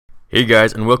Hey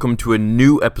guys, and welcome to a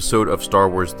new episode of Star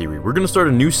Wars Theory. We're going to start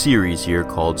a new series here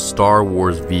called Star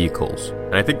Wars Vehicles,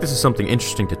 and I think this is something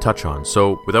interesting to touch on.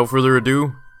 So, without further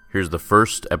ado, here's the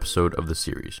first episode of the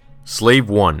series. Slave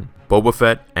 1, Boba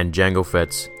Fett and Jango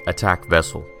Fett's attack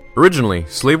vessel. Originally,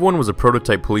 Slave 1 was a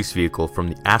prototype police vehicle from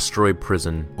the asteroid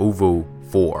prison OVO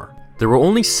 4. There were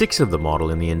only 6 of the model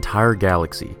in the entire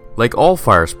galaxy. Like all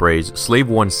fire sprays, Slave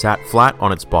 1 sat flat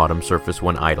on its bottom surface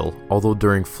when idle, although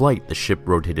during flight the ship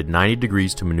rotated 90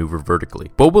 degrees to maneuver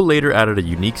vertically. Boba later added a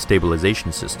unique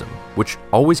stabilization system, which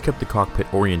always kept the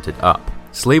cockpit oriented up.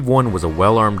 Slave 1 was a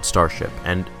well-armed starship,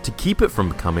 and to keep it from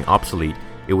becoming obsolete,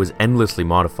 it was endlessly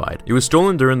modified. It was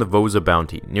stolen during the Voza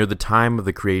bounty, near the time of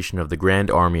the creation of the Grand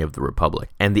Army of the Republic,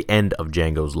 and the end of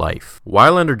Jango's life.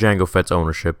 While under Jango Fett's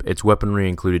ownership, its weaponry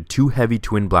included 2 heavy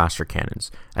twin blaster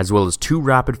cannons, as well as 2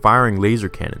 rapid-firing laser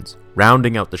cannons.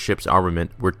 Rounding out the ship's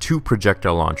armament were 2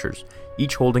 projectile launchers,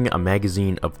 each holding a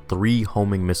magazine of 3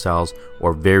 homing missiles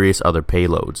or various other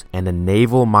payloads, and a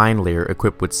naval mine layer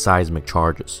equipped with seismic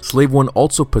charges. Slave 1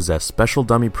 also possessed special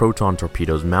dummy proton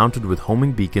torpedoes mounted with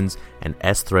homing beacons and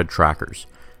S-thread trackers.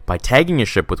 By tagging a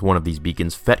ship with one of these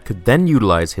beacons, Fett could then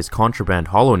utilize his contraband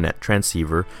HoloNet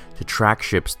transceiver to track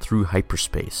ships through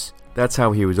hyperspace. That's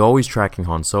how he was always tracking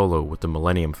Han Solo with the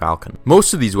Millennium Falcon.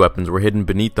 Most of these weapons were hidden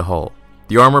beneath the hull.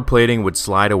 The armor plating would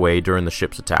slide away during the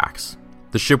ship's attacks.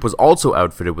 The ship was also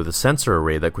outfitted with a sensor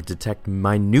array that could detect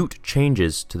minute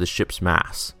changes to the ship's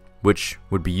mass, which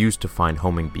would be used to find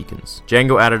homing beacons.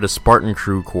 Jango added a Spartan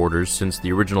crew quarters since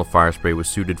the original Firespray was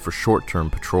suited for short-term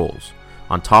patrols.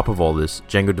 On top of all this,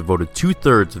 Jango devoted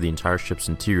 2/3 of the entire ship's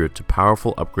interior to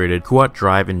powerful upgraded Kuat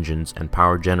drive engines and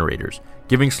power generators,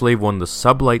 giving Slave 1 the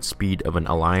sublight speed of an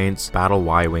Alliance Battle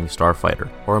Y-Wing starfighter.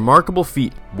 A remarkable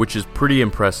feat, which is pretty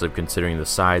impressive considering the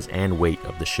size and weight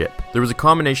of the ship. There was a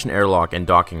combination airlock and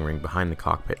docking ring behind the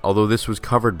cockpit, although this was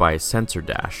covered by a sensor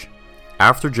dash.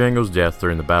 After Jango's death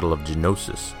during the Battle of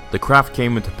Geonosis, the craft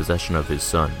came into possession of his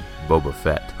son, Boba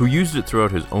Fett, who used it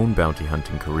throughout his own bounty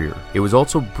hunting career. It was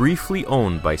also briefly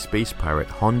owned by space pirate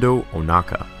Hondo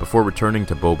Ohnaka, before returning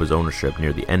to Boba's ownership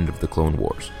near the end of the Clone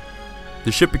Wars.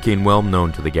 The ship became well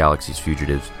known to the galaxy's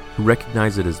fugitives, who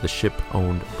recognized it as the ship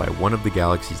owned by one of the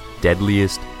galaxy's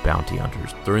deadliest bounty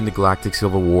hunters. During the Galactic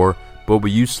Civil War, Boba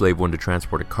used Slave 1 to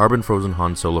transport a carbon-frozen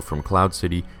Han Solo from Cloud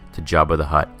City to Jabba the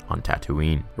Hutt on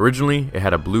Tatooine. Originally, it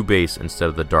had a blue base instead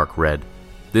of the dark red.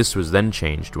 This was then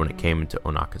changed when it came into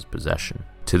Ohnaka's possession.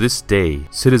 To this day,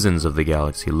 citizens of the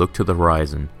galaxy look to the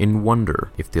horizon in wonder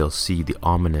if they'll see the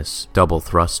ominous double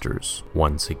thrusters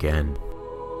once again.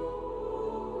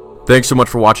 Thanks so much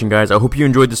for watching, guys. I hope you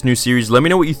enjoyed this new series. Let me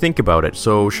know what you think about it.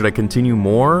 So, should I continue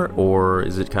more, or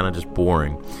is it kind of just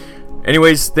boring?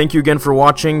 Anyways, thank you again for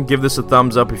watching. Give this a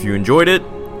thumbs up if you enjoyed it,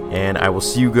 and I will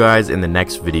see you guys in the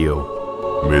next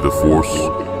video. May the Force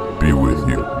be with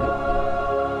you.